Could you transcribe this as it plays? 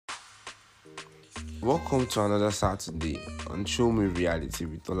Welcome to another Saturday on Show Me Reality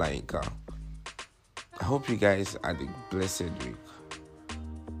with Olainka. I hope you guys had a blessed week,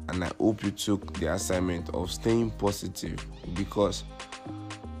 and I hope you took the assignment of staying positive, because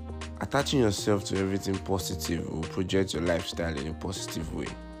attaching yourself to everything positive will project your lifestyle in a positive way.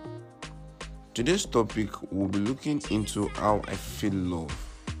 Today's topic will be looking into how I feel love.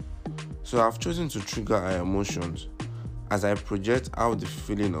 So I've chosen to trigger our emotions as I project how the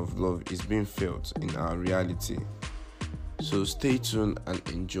feeling of love is being felt in our reality. So stay tuned and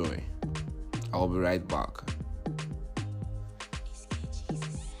enjoy. I'll be right back.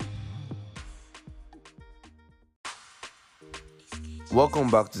 Welcome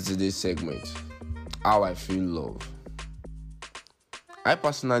back to today's segment, How I Feel Love. I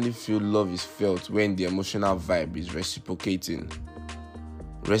personally feel love is felt when the emotional vibe is reciprocating.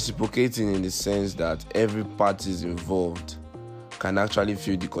 Reciprocating in the sense that every party involved can actually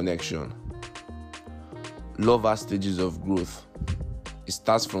feel the connection. Love has stages of growth. It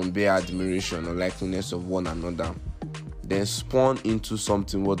starts from bare admiration or likeness of one another, then spawn into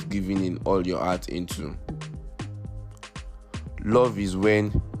something worth giving in all your heart into. Love is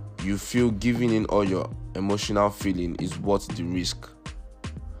when you feel giving in all your emotional feeling is worth the risk.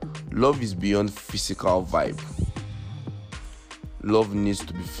 Love is beyond physical vibe. Love needs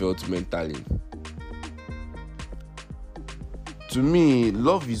to be felt mentally. To me,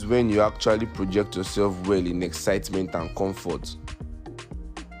 love is when you actually project yourself well in excitement and comfort.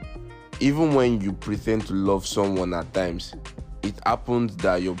 Even when you pretend to love someone at times, it happens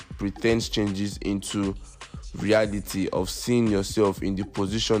that your pretense changes into reality of seeing yourself in the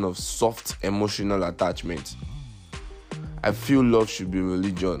position of soft emotional attachment. I feel love should be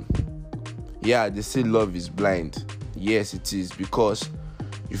religion. Yeah, they say love is blind. Yes, it is, because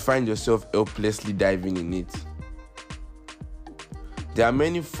you find yourself helplessly diving in it. There are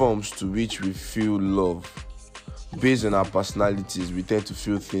many forms to which we feel love. Based on our personalities, we tend to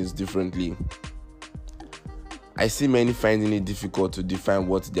feel things differently. I see many finding it difficult to define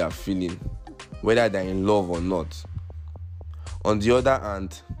what they are feeling, whether they're in love or not. On the other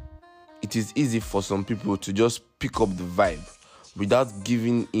hand, it is easy for some people to just pick up the vibe without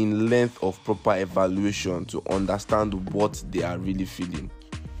giving in length of proper evaluation to understand what they are really feeling.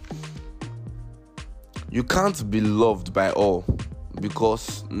 You can't be loved by all,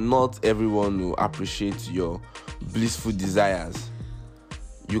 because not everyone will appreciate your blissful desires.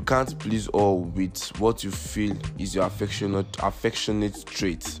 You can't please all with what you feel is your affectionate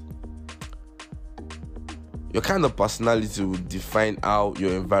trait. Your kind of personality will define how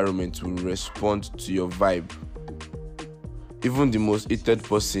your environment will respond to your vibe. Even the most hated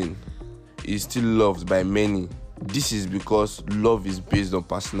person is still loved by many. This is because love is based on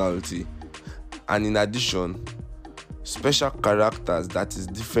personality, and in addition, special characters that is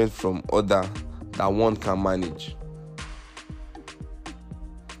different from other that one can manage.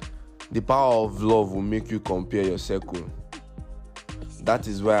 The power of love will make you compare your circle. That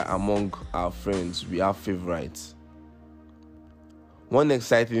is why among our friends we have favorites. One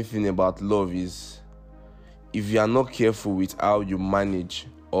exciting thing about love is, if you are not careful with how you manage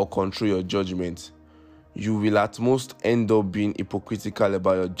or control your judgment, you will at most end up being hypocritical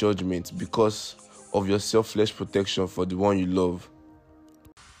about your judgment because of your selfless protection for the one you love.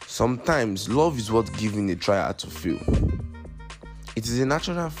 Sometimes love is worth giving a try to feel. It is a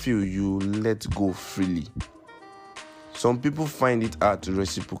natural feel you let go freely. Some people find it hard to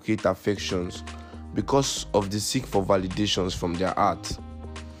reciprocate affections because of the seek for validations from their heart.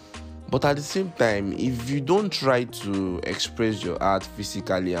 But at the same time, if you don't try to express your heart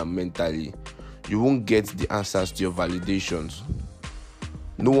physically and mentally, you won't get the answers to your validations.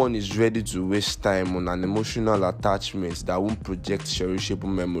 No one is ready to waste time on an emotional attachment that won't project cherishable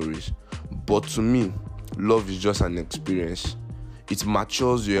memories. But to me, love is just an experience. It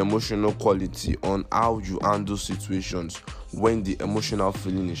matures your emotional quality on how you handle situations when the emotional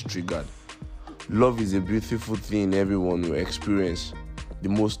feeling is triggered. Love is a beautiful thing everyone will experience. The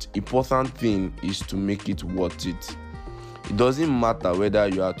most important thing is to make it worth it. It doesn't matter whether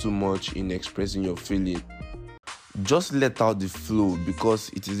you are too much in expressing your feeling. Just let out the flow, because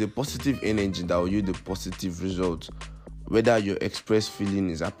it is a positive energy that will yield a positive result, whether your expressed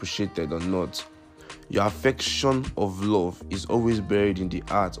feeling is appreciated or not. Your affection of love is always buried in the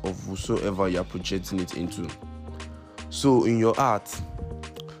heart of whosoever you are projecting it into. So in your heart,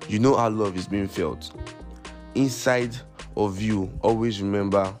 you know how love is being felt. Inside of you, always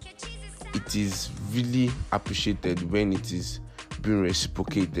remember it is really appreciated when it is being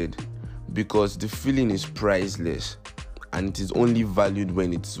reciprocated, because the feeling is priceless and it is only valued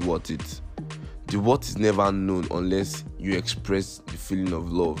when it is worth it. The worth is never known unless you express the feeling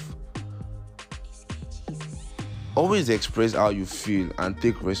of love. Always express how you feel and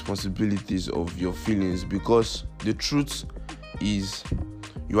take responsibilities of your feelings, because the truth is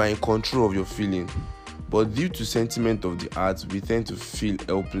you are in control of your feeling. But due to sentiment of the heart, we tend to feel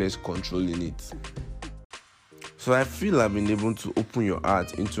helpless controlling it. So I feel I've been able to open your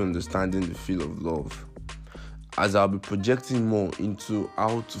heart into understanding the feel of love, as I'll be projecting more into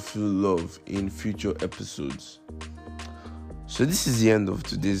how to feel love in future episodes. So this is the end of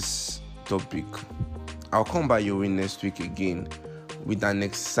today's topic. I'll come by your way next week again with an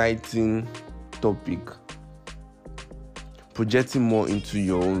exciting topic, projecting more into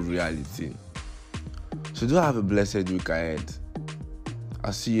your own reality. So do have a blessed week ahead.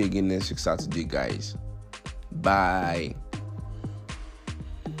 I'll see you again next week Saturday, guys. Bye.